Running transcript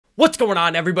What's going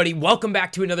on, everybody? Welcome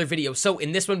back to another video. So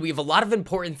in this one, we have a lot of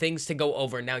important things to go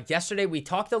over. Now, yesterday we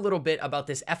talked a little bit about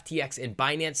this FTX and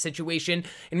Binance situation,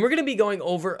 and we're going to be going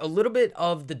over a little bit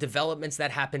of the developments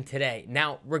that happened today.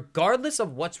 Now, regardless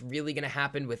of what's really going to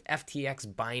happen with FTX,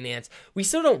 Binance, we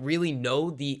still don't really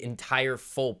know the entire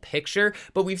full picture,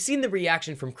 but we've seen the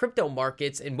reaction from crypto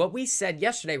markets. And what we said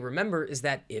yesterday, remember, is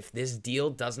that if this deal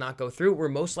does not go through, we're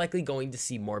most likely going to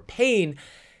see more pain.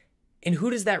 And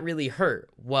who does that really hurt?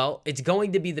 Well, it's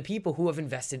going to be the people who have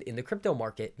invested in the crypto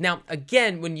market. Now,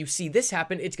 again, when you see this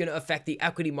happen, it's going to affect the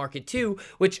equity market too,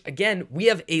 which again, we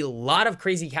have a lot of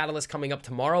crazy catalysts coming up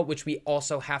tomorrow, which we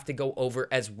also have to go over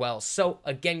as well. So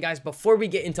again, guys, before we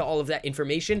get into all of that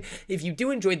information, if you do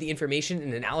enjoy the information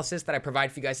and analysis that I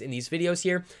provide for you guys in these videos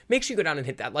here, make sure you go down and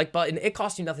hit that like button. It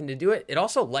costs you nothing to do it. It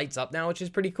also lights up now, which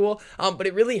is pretty cool. But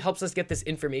it really helps us get this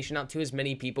information out to as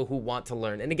many people who want to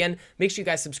learn. And again, make sure you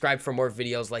guys subscribe for more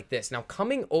videos like this. Now,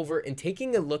 coming over and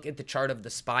taking a look at the chart of the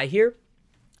SPY here,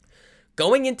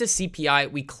 going into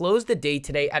CPI, we closed the day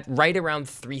today at right around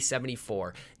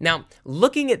 374. Now,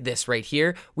 looking at this right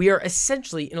here, we are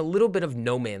essentially in a little bit of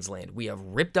no man's land. We have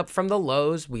ripped up from the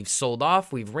lows, we've sold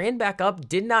off, we've ran back up,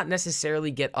 did not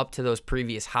necessarily get up to those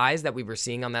previous highs that we were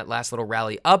seeing on that last little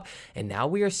rally up, and now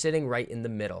we are sitting right in the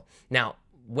middle. Now,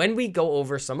 when we go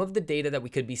over some of the data that we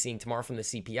could be seeing tomorrow from the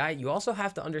CPI, you also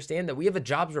have to understand that we have a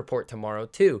jobs report tomorrow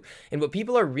too. And what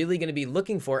people are really going to be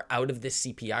looking for out of this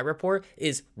CPI report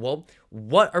is, well,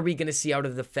 what are we going to see out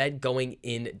of the Fed going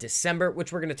in December,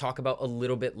 which we're going to talk about a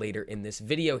little bit later in this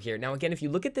video here. Now, again, if you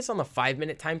look at this on the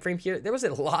 5-minute time frame here, there was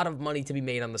a lot of money to be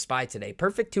made on the SPY today.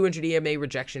 Perfect 200 EMA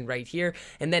rejection right here.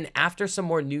 And then after some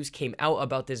more news came out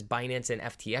about this Binance and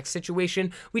FTX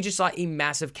situation, we just saw a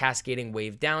massive cascading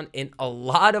wave down, and a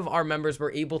lot of our members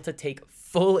were able to take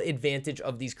full advantage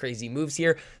of these crazy moves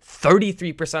here.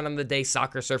 33% on the day,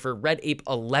 Soccer Surfer, Red Ape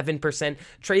 11%,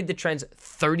 Trade the Trends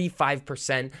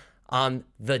 35% on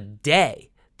the day.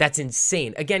 That's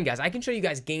insane. Again, guys, I can show you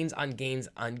guys gains on gains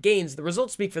on gains. The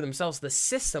results speak for themselves. The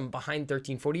system behind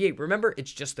 1348, remember,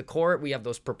 it's just the core. We have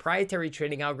those proprietary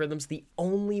trading algorithms, the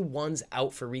only ones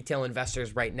out for retail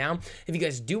investors right now. If you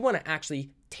guys do want to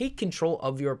actually take control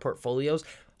of your portfolios,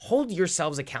 hold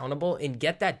yourselves accountable, and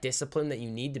get that discipline that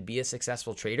you need to be a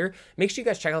successful trader, make sure you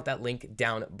guys check out that link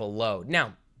down below.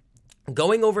 Now,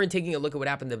 going over and taking a look at what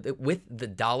happened with the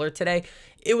dollar today,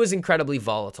 it was incredibly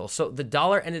volatile. So the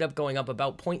dollar ended up going up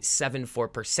about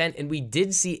 0.74%, and we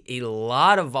did see a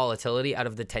lot of volatility out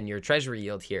of the 10-year treasury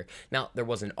yield here. Now, there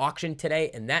was an auction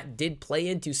today, and that did play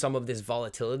into some of this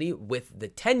volatility with the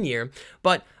 10-year,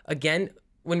 but again,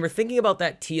 when we're thinking about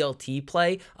that TLT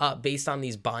play based on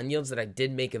these bond yields that I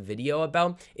did make a video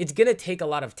about, it's going to take a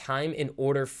lot of time in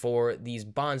order for these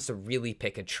bonds to really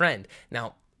pick a trend.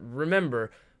 Now, remember,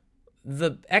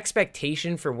 the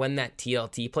expectation for when that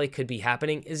TLT play could be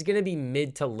happening is going to be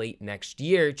mid to late next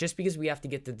year, just because we have to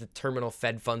get to the terminal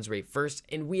Fed funds rate first,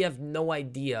 and we have no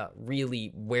idea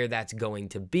really where that's going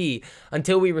to be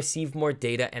until we receive more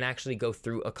data and actually go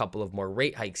through a couple of more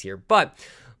rate hikes here. But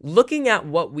looking at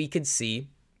what we could see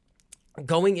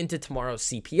going into tomorrow's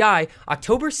CPI,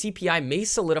 October CPI may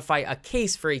solidify a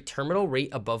case for a terminal rate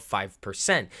above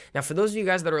 5%. Now, for those of you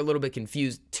guys that are a little bit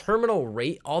confused, terminal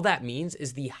rate, all that means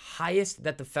is the highest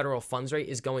that the federal funds rate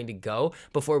is going to go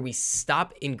before we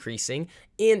stop increasing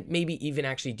and maybe even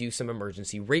actually do some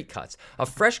emergency rate cuts. A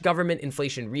fresh government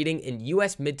inflation reading and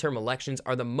U.S. midterm elections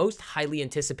are the most highly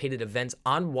anticipated events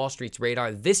on Wall Street's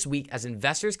radar this week as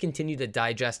investors continue to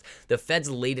digest the Fed's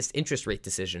latest interest rate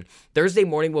decision. Thursday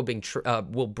morning will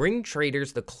bring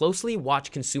traders the closely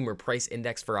watched consumer price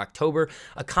index for October.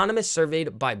 Economists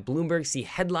surveyed by Bloomberg see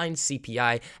headline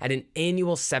CPI at an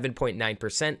annual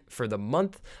 7.9% for the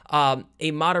month,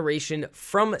 a moderation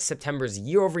from September's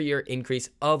year-over-year increase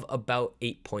of about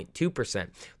 8.2%.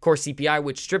 Core CPI,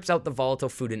 which strips out the volatile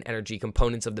food and energy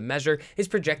components of the measure, is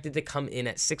projected to come in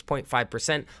at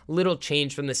 6.5%, little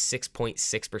change from the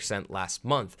 6.6% last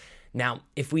month. Now,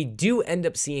 if we do end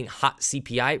up seeing hot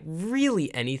CPI,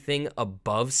 really anything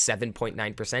above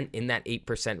 7.9% in that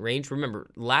 8% range. Remember,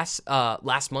 last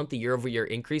month, the year-over-year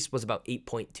increase was about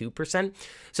 8.2%.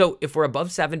 So if we're above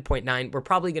 7.9, we're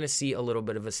probably going to see a little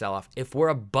bit of a sell-off. If we're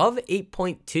above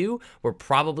 8.2, we're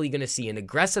probably going to see an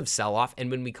aggressive sell-off. And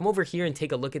when we come over here and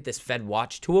take a look at this Fed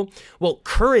Watch tool, well,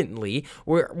 currently,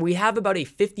 we have about a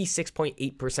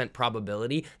 56.8%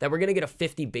 probability that we're going to get a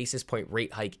 50 basis point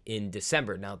rate hike in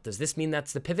December. Now, does this mean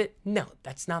that's the pivot? No,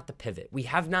 that's not the pivot. We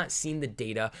have not seen the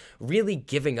data really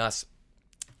giving us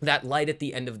that light at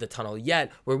the end of the tunnel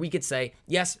yet, where we could say,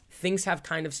 yes, things have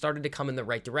kind of started to come in the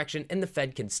right direction and the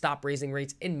Fed can stop raising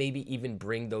rates and maybe even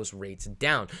bring those rates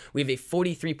down. We have a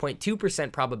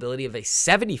 43.2% probability of a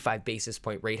 75 basis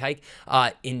point rate hike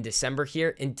in December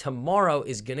here, and tomorrow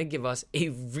is going to give us a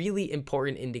really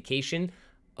important indication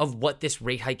of what this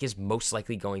rate hike is most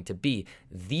likely going to be.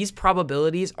 These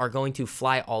probabilities are going to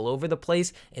fly all over the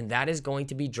place, and that is going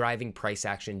to be driving price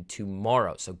action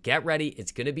tomorrow. So get ready.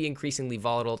 It's going to be increasingly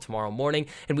volatile tomorrow morning.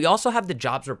 And we also have the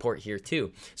jobs report here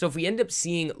too. So if we end up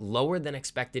seeing lower than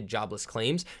expected jobless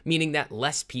claims, meaning that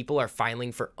less people are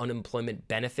filing for unemployment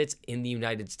benefits in the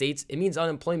United States, it means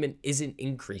unemployment isn't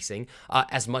increasing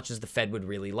as much as the Fed would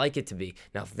really like it to be.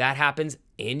 Now, if that happens,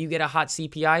 and you get a hot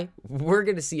CPI, we're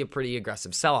going to see a pretty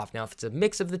aggressive sell-off. Now, if it's a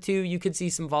mix of the two, you could see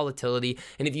some volatility.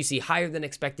 And if you see higher than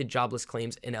expected jobless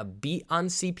claims and a beat on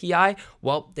CPI,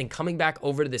 well, then coming back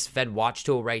over to this Fed watch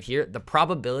tool right here, the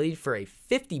probability for a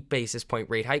 50 basis point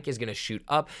rate hike is going to shoot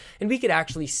up, and we could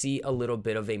actually see a little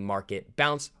bit of a market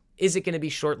bounce. Is it going to be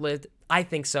short-lived? I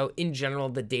think so. In general,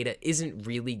 the data isn't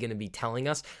really going to be telling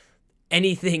us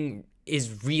anything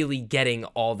is really getting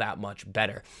all that much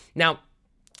better. Now,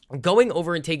 going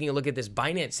over and taking a look at this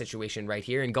Binance situation right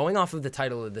here, and going off of the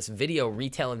title of this video,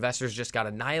 Retail Investors Just Got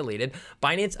Annihilated,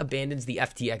 Binance abandons the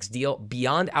FTX deal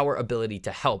beyond our ability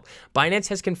to help. Binance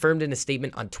has confirmed in a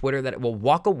statement on Twitter that it will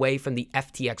walk away from the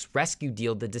FTX rescue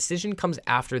deal. The decision comes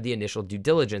after the initial due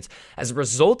diligence. As a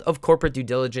result of corporate due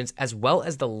diligence, as well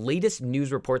as the latest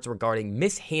news reports regarding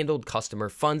mishandled customer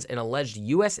funds and alleged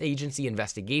U.S. agency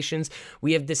investigations,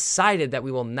 we have decided that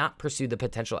we will not pursue the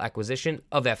potential acquisition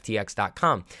of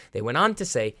FTX.com. They went on to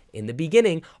say, in the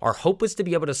beginning, our hope was to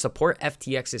be able to support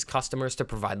FTX's customers to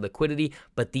provide liquidity,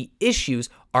 but the issues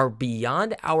are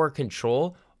beyond our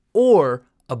control or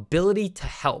ability to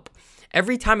help.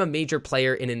 Every time a major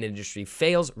player in an industry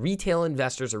fails, retail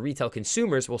investors or retail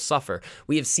consumers will suffer.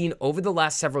 We have seen over the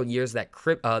last several years that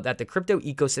the crypto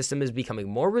ecosystem is becoming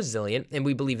more resilient, and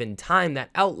we believe in time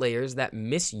that outliers that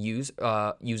misuse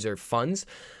user funds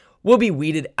will be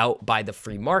weeded out by the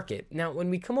free market. Now, when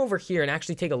we come over here and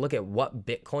actually take a look at what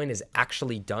Bitcoin has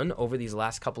actually done over these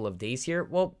last couple of days here,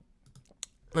 well,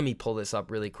 let me pull this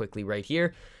up really quickly right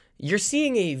here. You're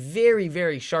seeing a very,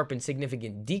 very sharp and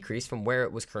significant decrease from where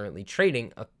it was currently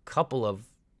trading a couple of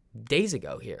days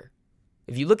ago here.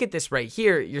 If you look at this right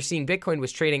here, you're seeing Bitcoin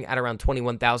was trading at around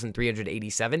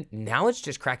 21,387. Now it's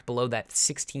just cracked below that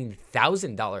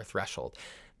 $16,000 threshold.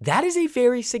 That is a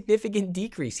very significant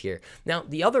decrease here. Now,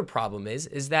 the other problem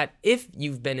is that if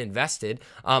you've been invested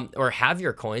or have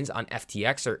your coins on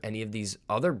FTX or any of these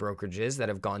other brokerages that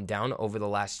have gone down over the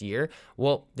last year,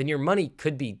 well, then your money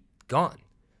could be gone.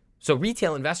 So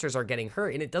retail investors are getting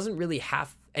hurt, and it doesn't really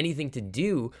have anything to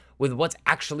do with what's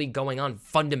actually going on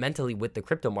fundamentally with the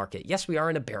crypto market. Yes, we are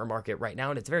in a bear market right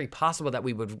now, and it's very possible that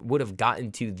we would have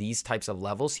gotten to these types of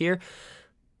levels here.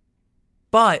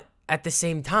 But at the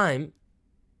same time,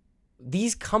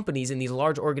 these companies and these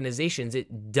large organizations,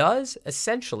 it does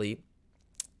essentially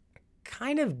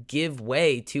kind of give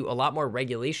way to a lot more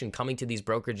regulation coming to these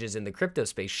brokerages in the crypto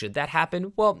space. Should that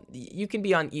happen? Well, you can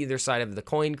be on either side of the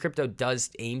coin. Crypto does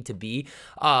aim to be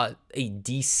a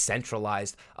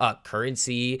decentralized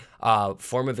currency,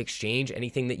 form of exchange,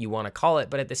 anything that you want to call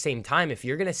it. But at the same time, if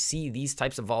you're going to see these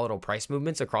types of volatile price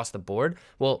movements across the board,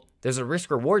 well, there's a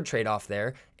risk-reward trade-off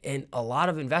there. And a lot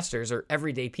of investors or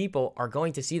everyday people are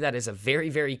going to see that as a very,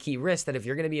 very key risk, that if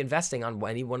you're going to be investing on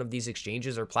any one of these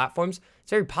exchanges or platforms, it's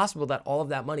very possible that all of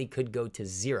that money could go to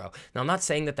zero. Now, I'm not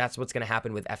saying that that's what's going to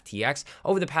happen with FTX.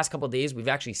 Over the past couple of days, we've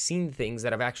actually seen things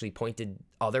that have actually pointed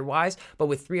otherwise, but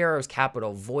with Three Arrows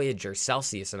Capital, Voyager,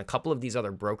 Celsius, and a couple of these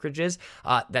other brokerages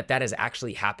that has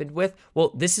actually happened with,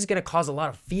 well, this is going to cause a lot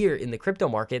of fear in the crypto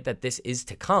market that this is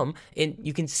to come, and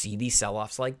you can see these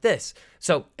sell-offs like this.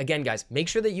 So again, guys, make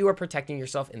sure that you are protecting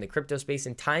yourself in the crypto space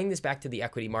and tying this back to the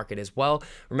equity market as well.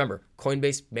 Remember,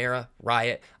 Coinbase, Mara,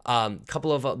 Riot, a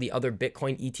couple of the other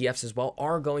Bitcoin ETFs as well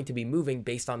are going to be moving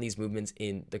based on these movements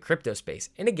in the crypto space.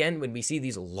 And again, when we see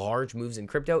these large moves in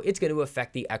crypto, it's going to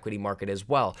affect the equity market as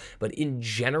well. But in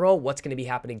general, what's going to be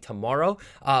happening tomorrow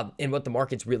and what the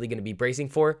market's really going to be bracing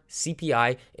for,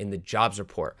 CPI and the jobs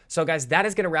report. So guys, that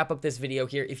is going to wrap up this video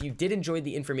here. If you did enjoy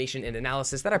the information and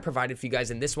analysis that I provided for you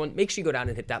guys in this one, make sure you go down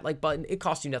and hit that like button. It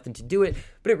costs you nothing to do it,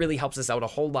 but it really helps us out a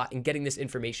whole lot in getting this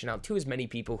information out to as many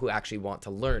people who actually want to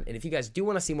learn. And if you guys do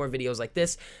want to see more videos like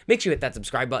this, make sure you hit that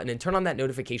subscribe button and turn on that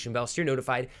notification bell so you're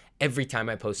notified every time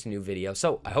I post a new video.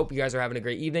 So I hope you guys are having a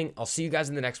great evening. I'll see you guys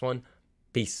in the next one.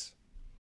 Peace.